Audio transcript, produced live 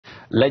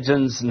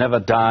Legends Never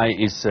Die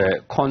is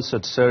a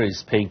concert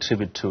series paying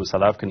tribute to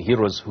South African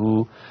heroes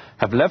who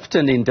have left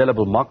an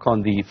indelible mark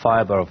on the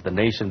fibre of the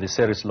nation. The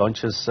series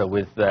launches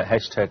with the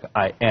hashtag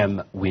I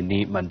Am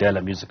Winnie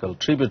Mandela musical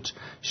tribute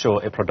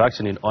show, a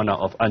production in honor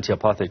of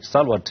anti-apartheid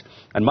stalwart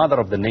and mother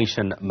of the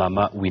nation,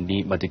 Mama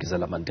Winnie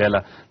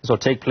Madikizela-Mandela. This will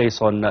take place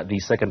on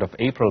the 2nd of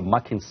April,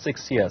 marking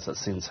 6 years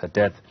since her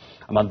death.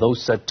 Among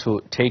those set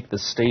to take the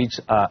stage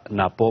are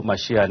Napo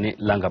Masheane,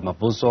 Langa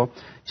Mavuso,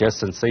 jazz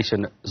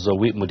sensation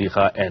Zoe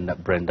Modiga and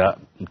Brenda,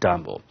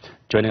 Mtambo.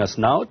 Joining us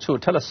now to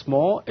tell us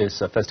more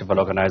is festival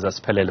organizer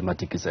Siphelele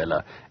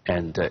Madikizela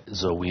and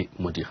Zoe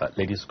Modiga.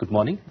 Ladies, good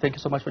morning. Thank you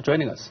so much for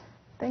joining us.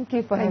 Thank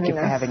you for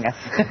having us.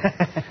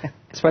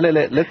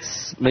 Siphelele,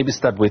 let's maybe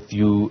start with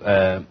you.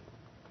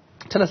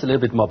 Tell us a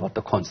little bit more about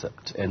the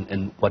concept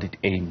and what it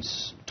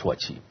aims to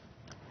achieve.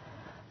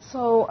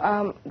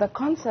 So the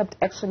concept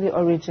actually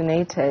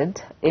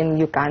originated in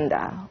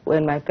Uganda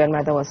when my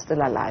grandmother was still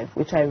alive,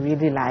 which I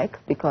really like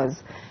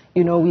because,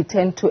 you know, we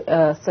tend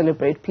to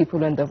celebrate people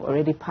when they've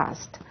already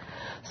passed.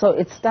 So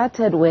it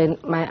started when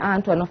my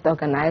aunt, one of the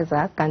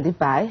organizers, Gandhi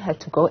Bai, had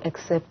to go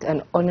accept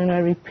an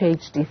honorary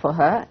PhD for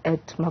her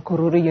at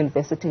Makururu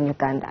University in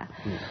Uganda.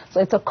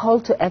 So it's a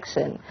call to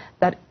action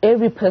that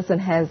every person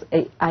has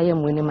a I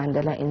Am Winnie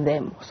Mandela in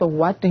them. So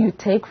what do you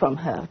take from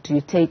her? Do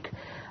you take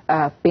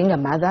being a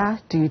mother?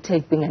 Do you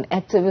take being an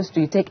activist?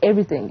 Do you take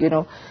everything? You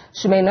know,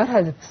 she may not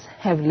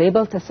have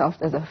labeled herself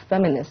as a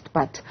feminist,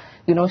 but,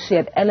 you know, she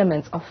had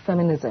elements of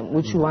feminism,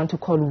 which we want to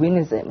call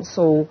Winnism.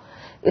 So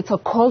it's a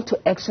call to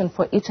action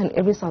for each and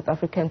every South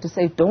African to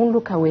say, don't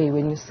look away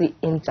when you see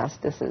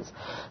injustices.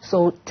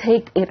 So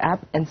take it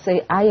up and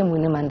say, I am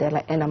Winnie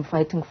Mandela and I'm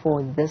fighting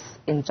for this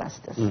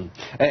injustice.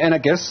 And I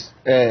guess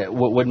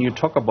when you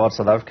talk about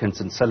South Africans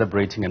and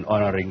celebrating and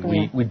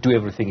honoring, we do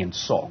everything in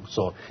song.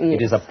 So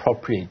it is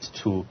appropriate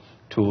to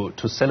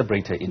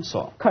celebrate her in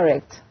song.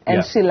 Correct.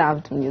 And she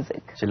loved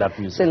music. She loved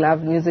music. She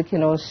loved music. You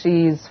know,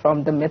 she's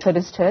from the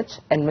Methodist Church,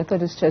 and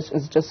Methodist Church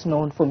is just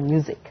known for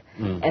music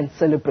and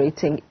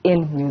celebrating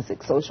in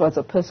music. So she was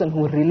a person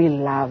who really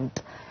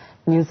loved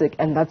music,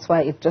 and that's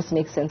why it just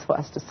makes sense for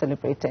us to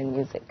celebrate her in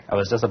music. I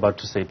was just about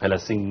to say, Pella,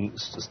 sing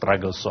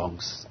struggle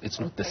songs. It's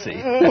not the same.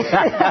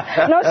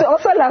 No, she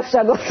also loves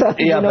struggle songs.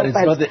 Yeah, but it's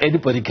not that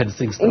anybody can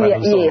sing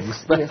struggle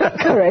songs. Yes,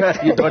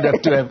 correct. You don't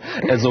have to have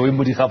a Zoe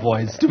Modiga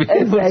voice to be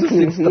able to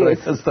sing struggle.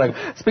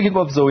 Speaking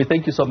of Zoe,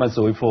 thank you so much,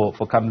 Zoe,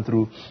 for coming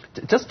through.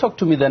 Just talk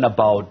to me then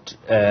about,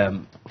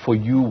 for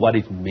you, what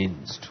it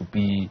means to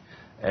be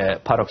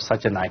part of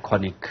such an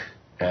iconic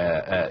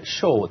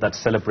show that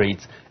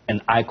celebrates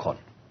an icon.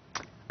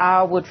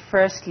 I would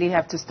firstly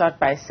have to start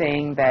by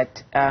saying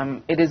that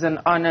it is an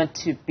honor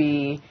to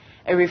be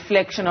a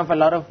reflection of a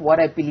lot of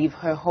what I believe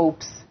her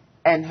hopes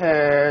and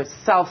her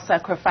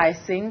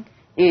self-sacrificing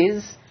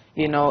is.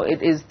 You know,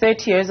 it is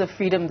 30 years of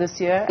freedom this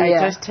year.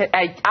 Yeah.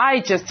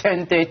 I just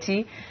turned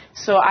 30.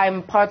 So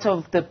I'm part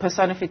of the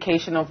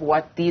personification of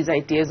what these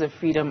ideas of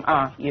freedom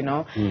are, you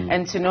know.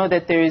 And to know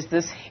that there is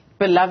this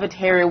beloved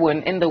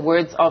heroine, in the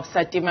words of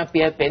Satima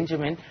Bia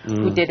Benjamin,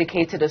 who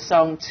dedicated a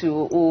song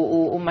to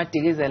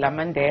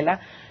Madikizela-Mandela.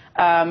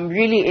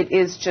 Really, it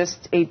is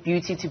just a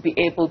beauty to be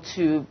able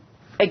to,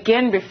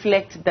 again,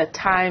 reflect the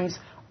times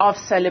of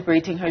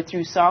celebrating her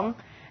through song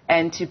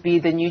and to be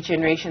the new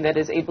generation that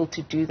is able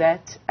to do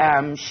that.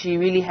 She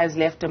really has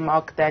left a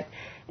mark that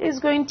is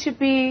going to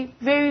be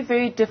very,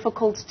 very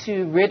difficult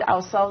to rid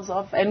ourselves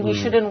of, and we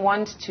shouldn't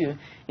want to.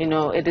 You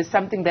know, it is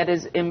something that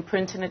is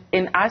imprinted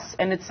in us,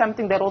 and it's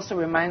something that also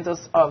reminds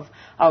us of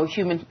our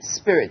human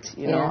spirit,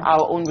 you know,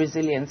 our own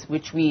resilience,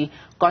 which we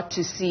got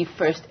to see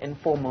first and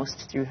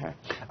foremost through her.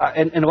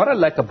 And what I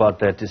like about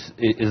that is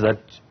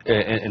that,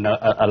 and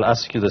I'll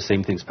ask you the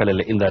same thing,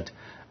 Siphelele, in that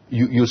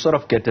you sort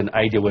of get an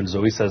idea when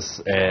Zoe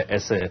says,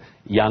 as a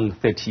young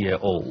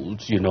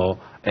 30-year-old, you know,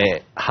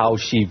 how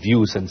she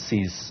views and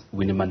sees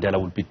Winnie Mandela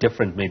would be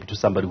different maybe to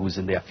somebody who's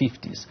in their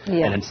 50s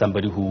and then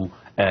somebody who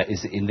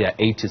is in their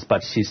 80s,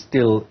 but she's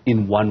still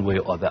in one way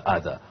or the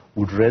other,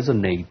 would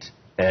resonate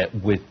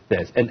with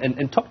that.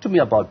 And talk to me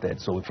about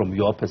that, so from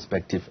your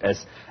perspective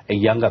as a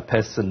younger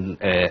person,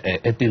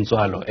 a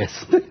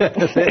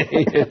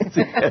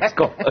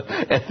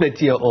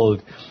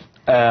 30-year-old,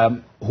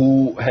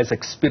 who has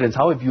experienced,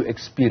 how have you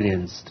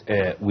experienced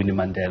Winnie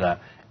Mandela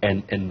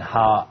and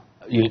how,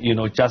 you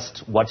know,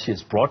 just what she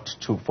has brought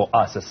to for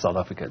us as South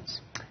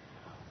Africans?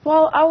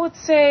 Well, I would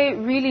say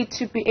really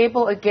to be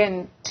able,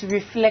 again, to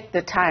reflect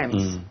the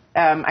times,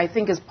 I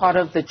think is part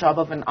of the job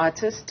of an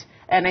artist.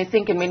 And I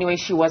think in many ways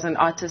she was an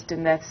artist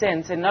in that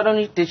sense. And not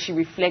only did she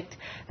reflect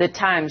the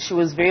times, she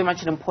was very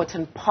much an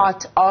important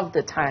part of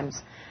the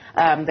times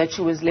that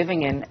she was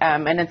living in.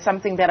 And it's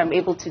something that I'm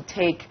able to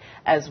take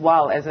as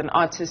well as an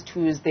artist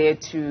who is there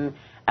to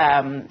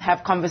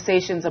have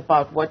conversations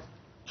about what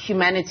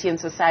humanity and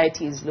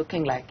society is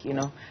looking like, you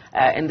know,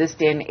 in this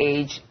day and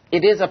age.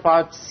 It is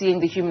about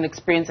seeing the human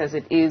experience as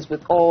it is,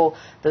 with all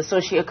the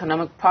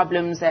socioeconomic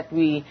problems that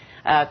we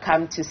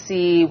come to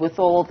see, with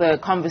all the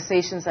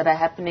conversations that are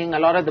happening, a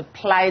lot of the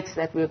plights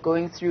that we're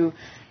going through.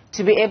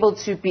 to be able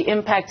to be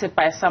impacted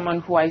by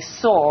someone who I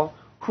saw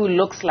who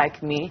looks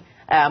like me,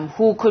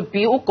 who could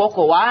be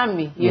ugogo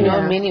wami, you know,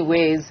 in many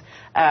ways,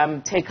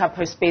 take up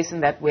her space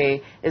in that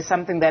way, is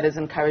something that is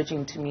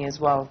encouraging to me as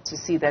well, to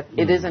see that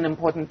it is an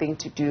important thing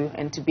to do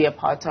and to be a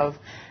part of.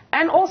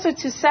 And also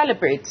to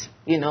celebrate,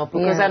 you know,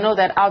 because I know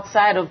that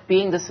outside of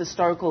being this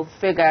historical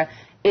figure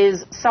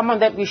is someone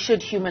that we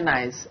should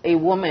humanize, a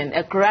woman,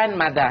 a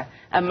grandmother,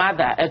 a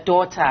mother, a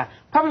daughter,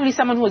 probably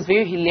someone who was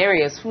very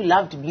hilarious, who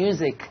loved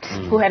music,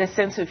 who had a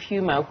sense of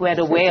humor, who had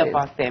a way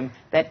about them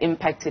that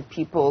impacted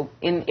people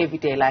in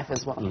everyday life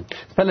as well.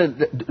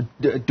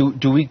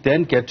 Do we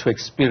then get to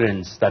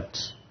experience that,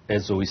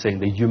 as we say,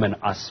 the human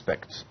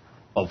aspect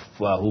of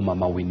who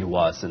Mama Winnie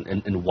was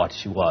and what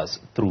she was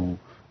through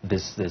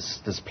this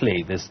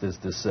play,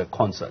 this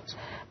concert?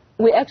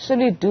 We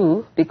actually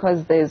do,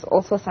 because there's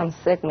also some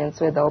segments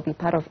where they'll be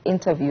part of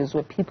interviews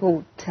where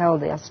people tell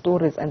their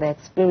stories and their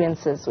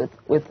experiences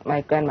with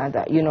my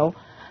grandmother. You know,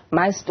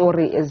 my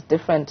story is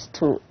different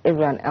to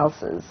everyone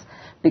else's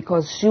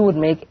because she would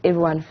make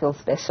everyone feel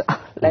special.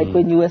 Like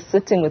when you were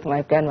sitting with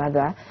my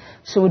grandmother,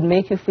 she would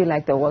make you feel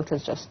like the world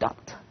has just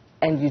stopped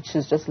and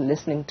she's just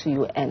listening to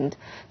you and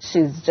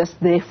she's just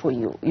there for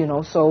you, you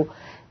know. So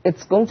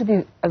it's going to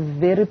be a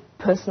very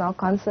personal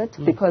concert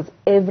because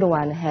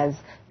everyone has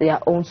their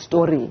own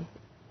story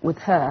with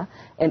her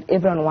and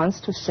everyone wants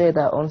to share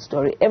their own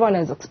story. Everyone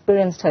has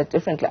experienced her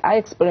differently. I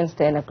experienced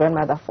her in a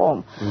grandmother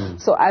form.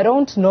 So I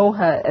don't know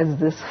her as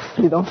this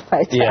freedom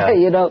fighter,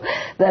 you know,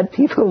 that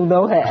people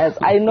know her as.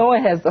 I know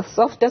her as the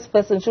softest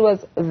person. She was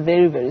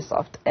very, very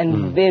soft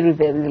and very,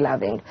 very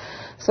loving.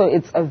 So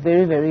it's a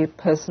very, very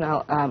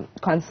personal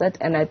concert,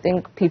 and I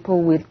think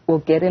people will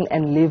get in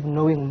and leave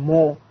knowing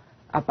more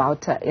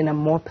about her in a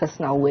more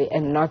personal way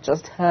and not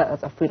just her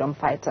as a freedom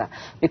fighter,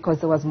 because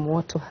there was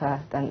more to her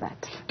than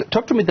that.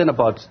 Talk to me then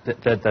about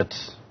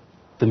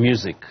the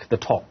music, the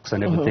talks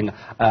and everything.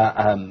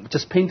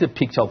 Just paint a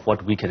picture of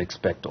what we can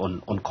expect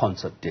on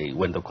concert day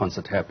when the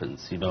concert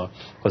happens, you know,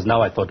 because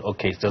now I thought,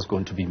 okay, it's just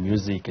going to be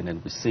music and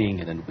then we sing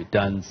and then we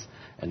dance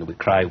and we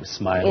cry, we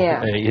smile,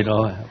 you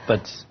know,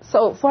 but...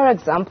 So, for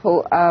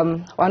example,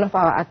 one of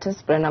our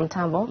artists, Brenda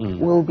Mtambo,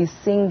 will be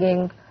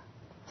singing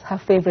her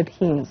favorite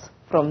hymns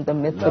from the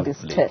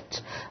Methodist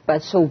Church,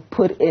 but she'll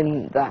put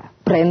in the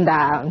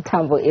Brenda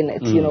Mtambo in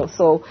it, you know.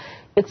 So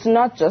it's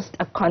not just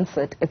a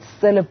concert, it's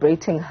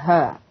celebrating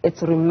her,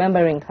 it's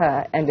remembering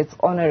her, and it's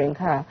honoring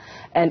her.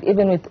 And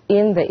even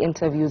within the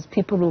interviews,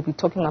 people will be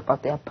talking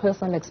about their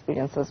personal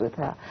experiences with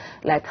her,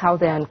 like how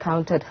they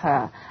encountered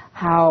her,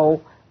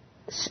 how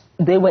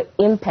they were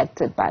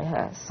impacted by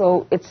her.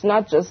 So it's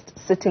not just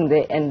sitting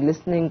there and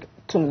listening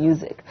to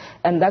music,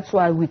 and that's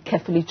why we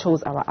carefully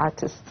chose our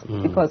artists,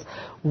 because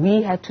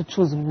we had to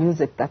choose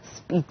music that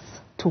speaks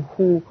to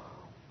who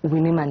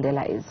Winnie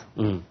Mandela is.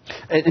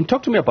 And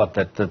talk to me about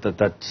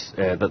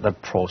that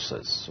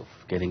process of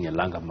getting a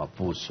Langa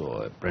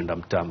Mavuso, a Brenda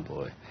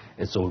Mtambo,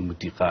 a Zoe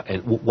Modiga.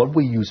 What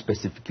were you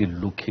specifically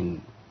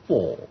looking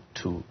for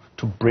to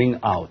bring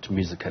out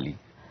musically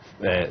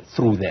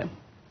through them?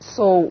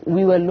 So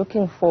we were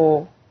looking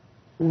for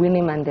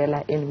Winnie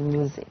Mandela in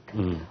music.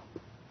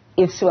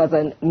 If she was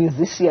a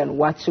musician,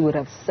 what she would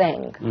have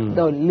sang,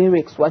 the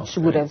lyrics, what she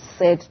would have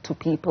said to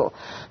people.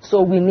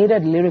 So we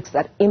needed lyrics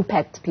that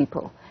impact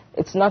people.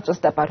 It's not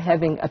just about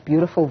having a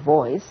beautiful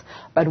voice,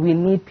 but we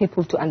need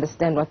people to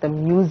understand what the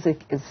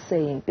music is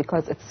saying,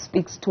 because it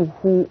speaks to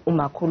who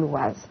Umakhulu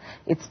was.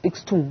 It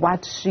speaks to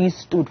what she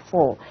stood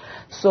for.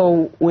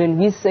 So when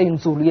we say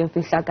Nzulu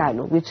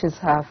Yemfihlakalo, which is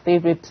her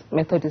favorite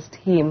Methodist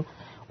hymn,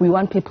 we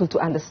want people to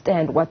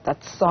understand what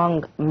that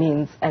song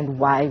means and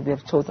why we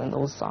have chosen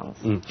those songs.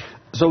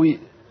 So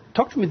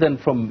talk to me then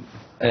from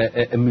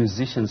a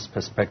musician's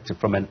perspective,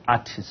 from an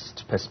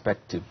artist's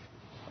perspective.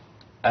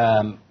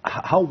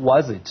 How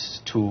was it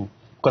to,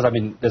 because I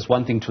mean, there's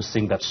one thing to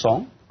sing that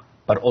song,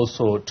 but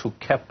also to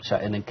capture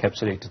and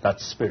encapsulate that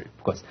spirit.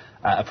 Because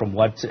from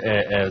what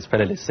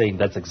Siphelele is saying,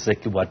 that's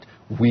exactly what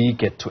we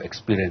get to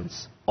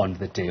experience on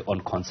the day, on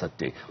concert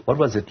day. What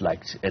was it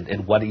like,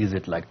 and what is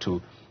it like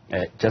to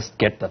just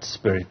get that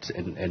spirit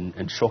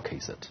and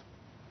showcase it?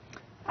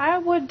 I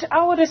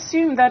would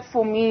assume that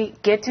for me,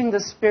 getting the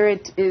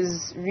spirit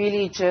is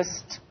really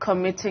just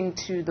committing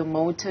to the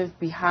motive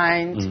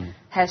behind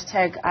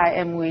hashtag I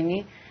am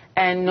Winnie,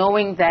 and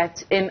knowing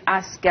that in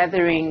us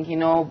gathering, you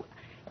know,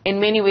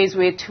 in many ways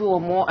where two or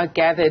more are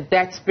gathered,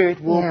 that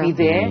spirit will be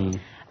there.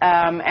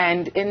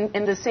 And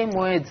in the same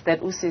words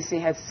that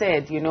Usisi has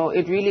said, you know,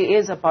 it really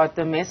is about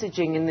the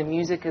messaging in the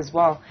music as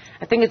well.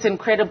 I think it's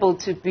incredible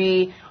to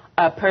be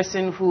a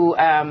person who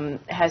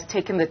has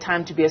taken the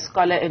time to be a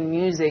scholar in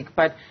music,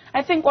 but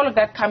I think all of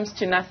that comes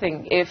to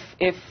nothing if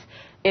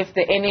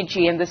the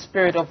energy and the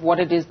spirit of what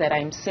it is that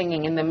I'm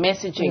singing and the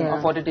messaging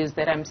of what it is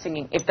that I'm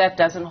singing, if that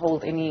doesn't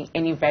hold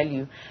any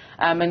value.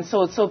 And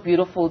so it's so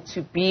beautiful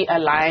to be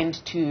aligned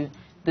to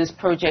this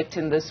project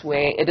in this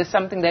way. It is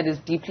something that is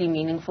deeply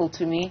meaningful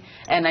to me,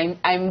 and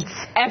I'm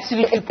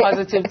absolutely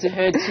positive to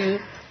her too.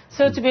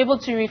 So to be able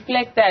to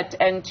reflect that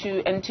and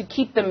to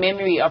keep the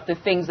memory of the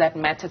things that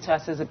matter to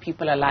us as a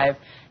people alive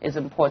is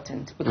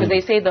important. Because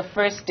they say the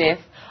first death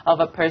of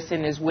a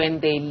person is when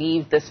they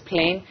leave this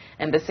plane,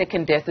 and the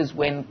second death is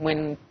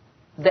when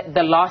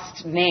the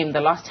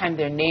last time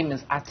their name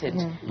is uttered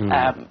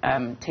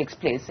takes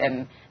place,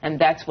 and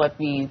that's what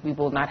we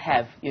will not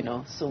have, you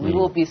know. So we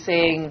will be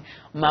saying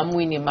Mam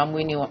Winnie, Mam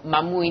Winnie,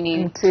 Mam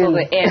Winnie till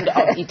the end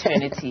of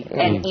eternity,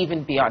 and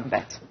even beyond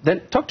that.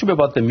 Then talk to me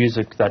about the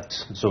music that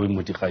Zoe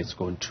Modiga is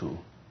going to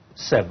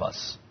serve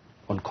us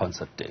on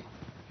concert day.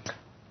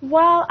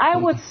 Well, I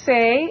would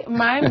say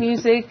my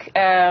music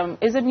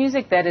is a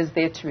music that is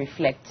there to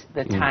reflect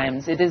the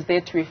times. It is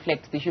there to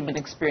reflect the human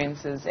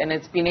experiences, and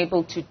it's been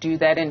able to do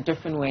that in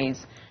different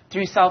ways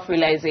through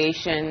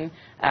self-realization.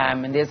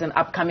 And there's an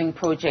upcoming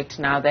project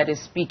now that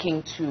is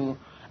speaking to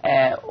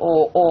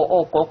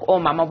or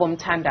Mama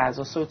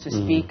Bomtandazo, so to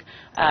speak.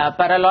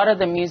 But a lot of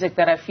the music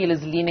that I feel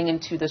is leaning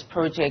into this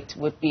project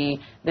would be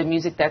the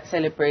music that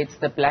celebrates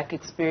the black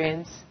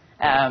experience.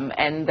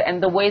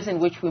 And the ways in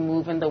which we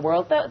move in the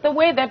world, the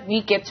way that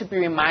we get to be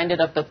reminded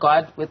of the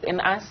God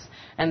within us,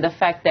 and the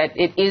fact that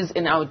it is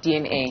in our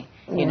DNA,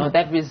 you know,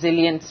 that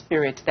resilient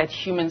spirit, that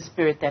human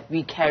spirit that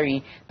we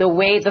carry,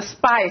 the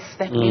spice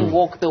that we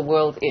walk the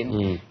world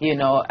in, you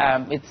know,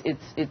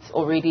 it's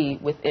already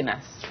within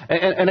us.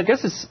 And I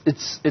guess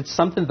it's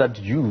something that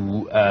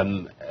you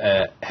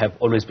have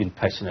always been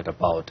passionate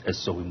about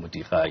as Zoe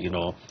Modiga, you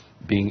know,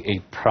 being a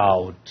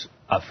proud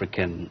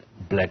African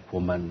black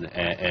woman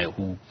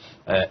who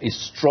is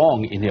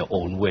strong in her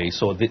own way.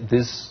 So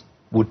this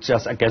would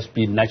just, I guess,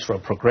 be natural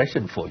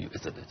progression for you,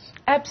 isn't it?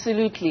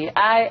 Absolutely.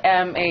 I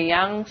am a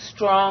young,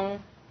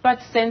 strong, but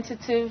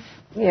sensitive,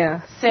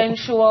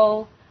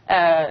 sensual,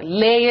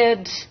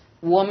 layered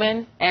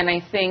woman. And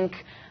I think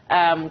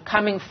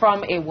coming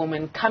from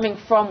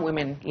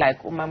women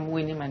like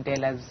Winnie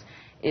Mandela's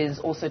is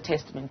also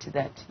testament to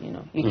that. You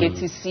know, you get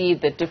to see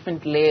the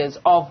different layers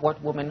of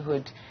what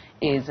womanhood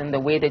is and the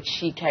way that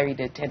she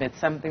carried it, and it's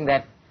something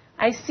that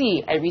I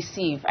see, I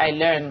receive, I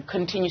learn,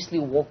 continuously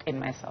walk in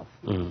myself.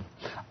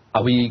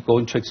 Are we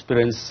going to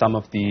experience some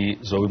of the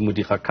Zoe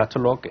Modiga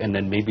catalog and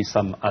then maybe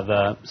some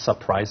other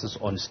surprises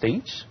on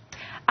stage?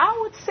 I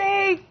would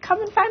say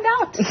come and find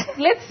out.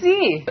 Let's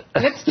see.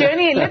 Let's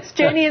journey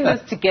in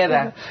this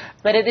together.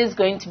 But it is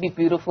going to be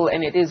beautiful,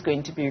 and it is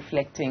going to be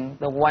reflecting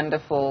the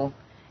wonderful,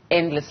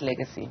 endless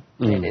legacy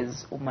that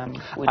is Winnie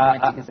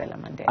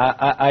Madikizela-Mandela.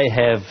 I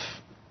have,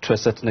 to a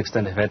certain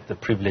extent, I've had the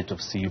privilege of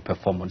seeing you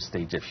perform on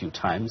stage a few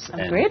times.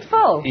 I'm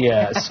grateful.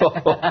 Yeah, so,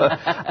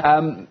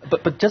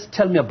 but just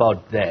tell me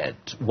about that,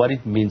 what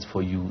it means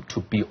for you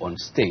to be on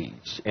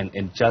stage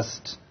and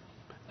just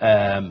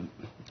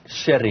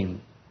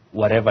sharing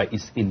whatever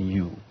is in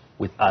you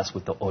with us,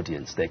 with the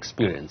audience, the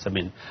experience. I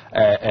mean,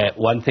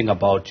 one thing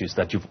about you is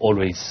that you've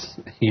always,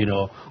 you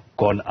know,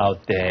 gone out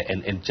there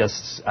and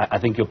just, I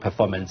think your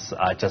performance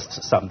are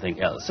just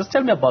something else. Just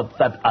tell me about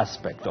that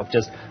aspect of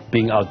just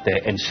being out there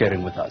and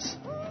sharing with us.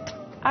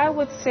 I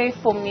would say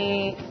for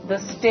me, the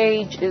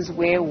stage is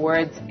where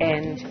words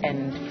end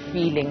and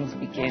feelings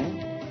begin.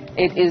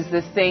 It is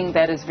the thing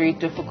that is very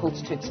difficult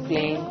to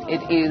explain.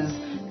 It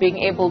is being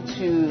able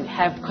to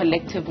have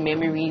collective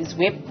memories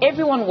where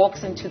everyone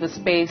walks into the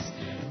space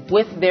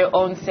with their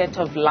own set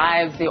of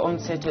lives, their own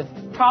set of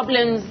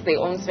problems, their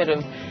own set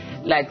of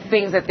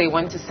things that they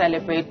want to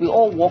celebrate. We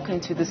all walk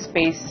into the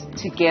space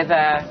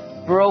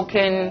together,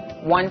 broken,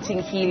 wanting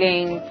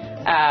healing,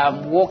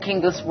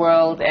 walking this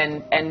world,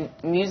 and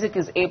music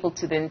is able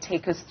to then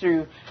take us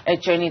through a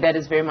journey that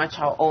is very much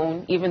our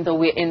own. Even though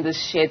we're in this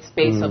shared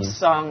space of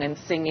song and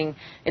singing,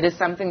 it is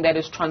something that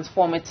is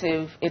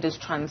transformative, it is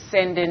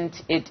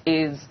transcendent, it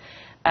is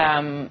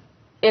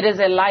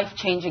a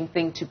life-changing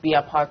thing to be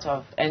a part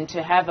of, and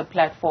to have a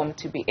platform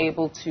to be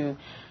able to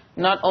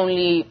not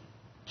only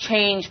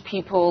change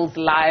people's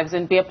lives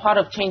and be a part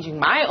of changing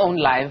my own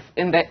life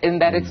in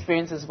that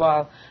experience as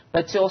well,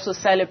 but to also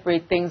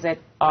celebrate things that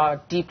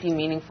are deeply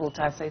meaningful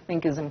to us, I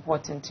think is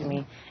important to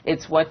me.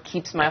 It's what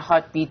keeps my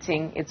heart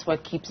beating. It's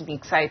what keeps me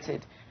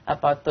excited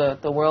about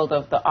the world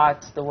of the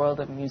arts, the world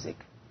of music.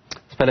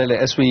 Siphelele,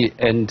 as we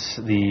end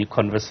the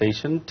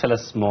conversation, tell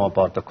us more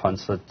about the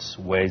concert.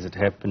 Where is it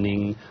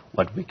happening?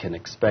 What we can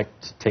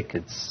expect,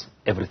 tickets,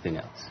 everything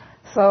else.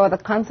 So the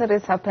concert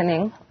is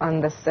happening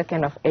on the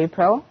 2nd of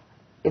April.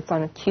 It's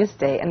on a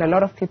Tuesday, and a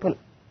lot of people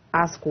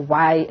ask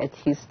why a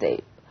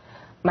Tuesday.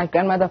 My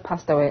grandmother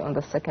passed away on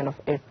the 2nd of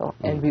April,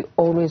 and we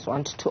always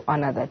want to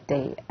honor that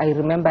day. I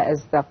remember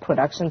as the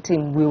production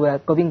team, we were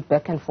going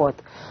back and forth.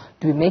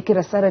 Do we make it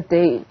a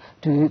Saturday?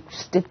 Do we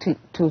stick to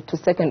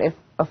 2nd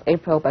of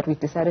April? But we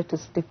decided to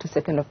stick to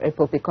 2nd of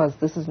April because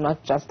this is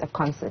not just a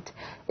concert.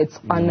 It's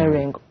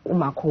honoring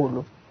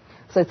umakhulu.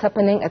 So it's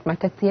happening at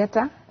Market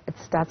Theatre. It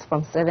starts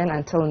from 7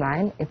 until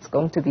 9. It's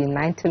going to be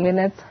 90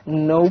 minutes,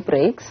 no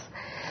breaks.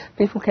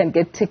 People can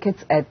get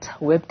tickets at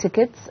web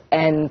tickets.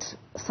 And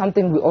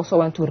something we also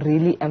want to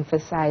really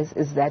emphasize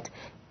is that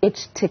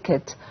each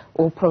ticket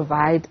will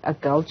provide a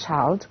girl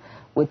child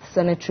with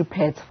sanitary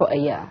pads for a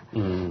year.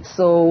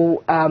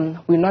 So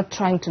we're not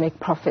trying to make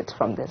profit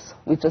from this.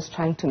 We're just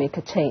trying to make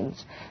a change.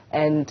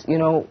 And, you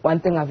know, one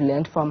thing I've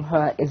learned from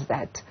her is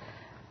that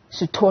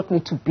she taught me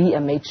to be a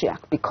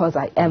matriarch because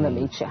I am a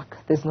matriarch.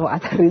 There's no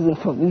other reason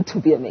for me to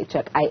be a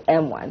matriarch. I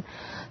am one.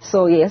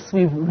 So yes,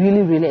 we're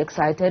really, really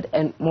excited,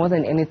 and more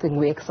than anything,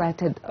 we're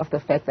excited of the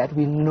fact that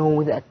we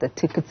know that the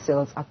ticket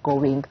sales are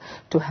going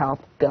to help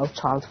Girl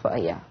Child for a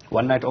year.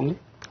 One night only?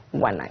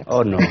 One night.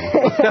 Oh, no.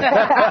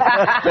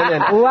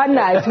 One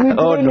night. We're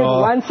doing it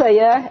once a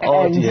year.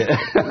 Oh, dear.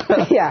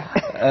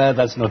 Yeah.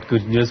 That's not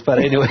good news. But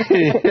anyway,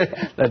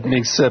 that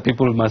makes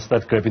people must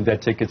start grabbing their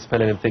tickets.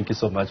 Siphelele, thank you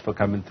so much for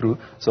coming through.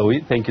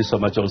 Zoe, thank you so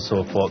much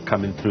also for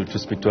coming through to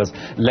speak to us.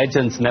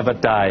 Legends never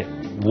die.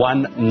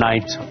 One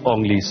night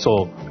only,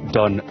 so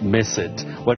don't miss it.